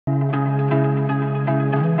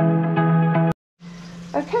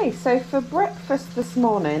Okay, so for breakfast this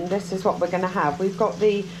morning, this is what we're going to have. We've got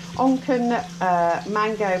the Onken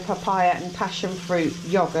mango, papaya and passion fruit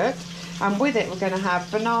yogurt, and with it we're going to have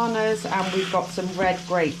bananas, and we've got some red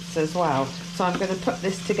grapes as well. So I'm going to put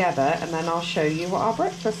this together and then I'll show you what our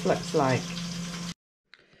breakfast looks like.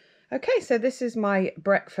 Okay, so this is my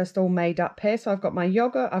breakfast all made up here. So I've got my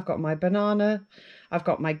yogurt, I've got my banana, I've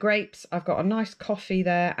got my grapes, I've got a nice coffee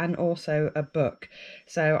there, and also a book.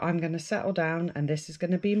 So I'm going to settle down and this is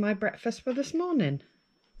going to be my breakfast for this morning.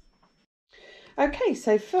 Okay,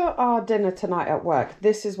 so for our dinner tonight at work,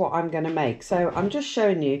 this is what I'm going to make. So I'm just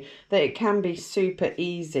showing you that it can be super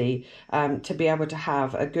easy to be able to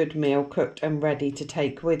have a good meal cooked and ready to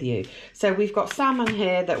take with you. So we've got salmon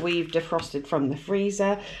here that we've defrosted from the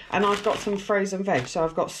freezer, and I've got some frozen veg. So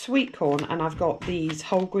I've got sweet corn and I've got these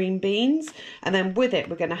whole green beans, and then with it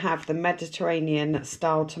we're going to have the Mediterranean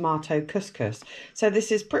style tomato couscous. So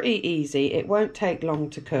this is pretty easy. It won't take long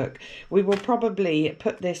to cook. We will probably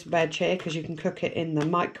put this veg here because you can cook it in the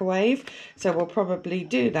microwave, so we'll probably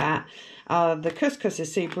do that. The couscous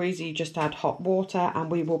is super easy. You just add hot water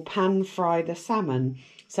and we will pan fry the salmon.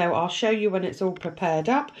 So I'll show you when it's all prepared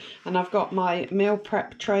up, and I've got my meal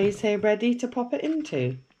prep trays here ready to pop it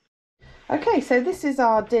into. Okay, so this is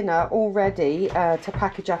our dinner all ready to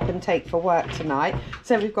package up and take for work tonight.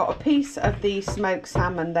 So we've got a piece of the smoked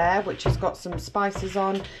salmon there, which has got some spices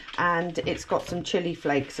on, and it's got some chili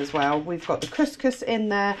flakes as well. We've got the couscous in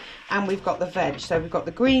there, and we've got the veg. So we've got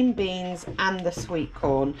the green beans and the sweet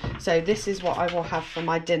corn. So this is what I will have for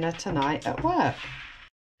my dinner tonight at work.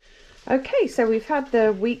 Okay, so we've had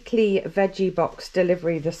the weekly veggie box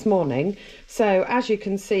delivery this morning. So as you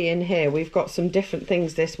can see in here, we've got some different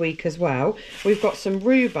things this week as well. We've got some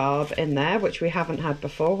rhubarb in there, which we haven't had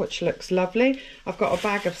before, which looks lovely. I've got a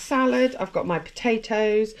bag of salad, I've got my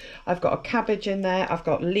potatoes, I've got a cabbage in there, I've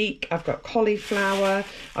got leek, I've got cauliflower,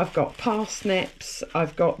 I've got parsnips,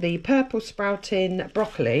 I've got the purple sprouting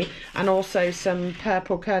broccoli, and also some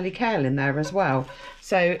purple curly kale in there as well.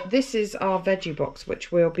 So this is our veggie box,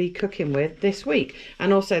 which we'll be cooking with this week,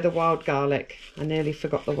 and also the wild garlic. I nearly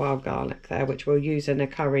forgot the wild garlic there, which we'll use in a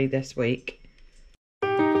curry this week.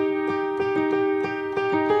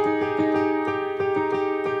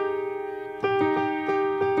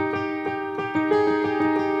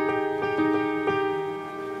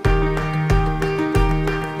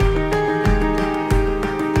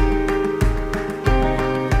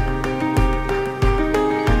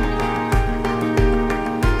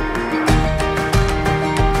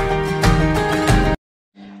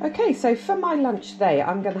 Okay, so for my lunch today,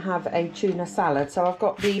 I'm going to have a tuna salad. So I've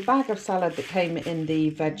got the bag of salad that came in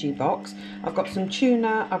the veggie box. I've got some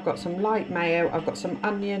tuna, I've got some light mayo, I've got some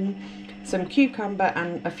onion, some cucumber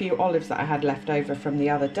and a few olives that I had left over from the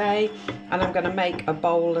other day. And I'm going to make a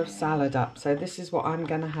bowl of salad up. So this is what I'm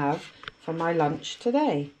going to have for my lunch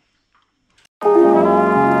today.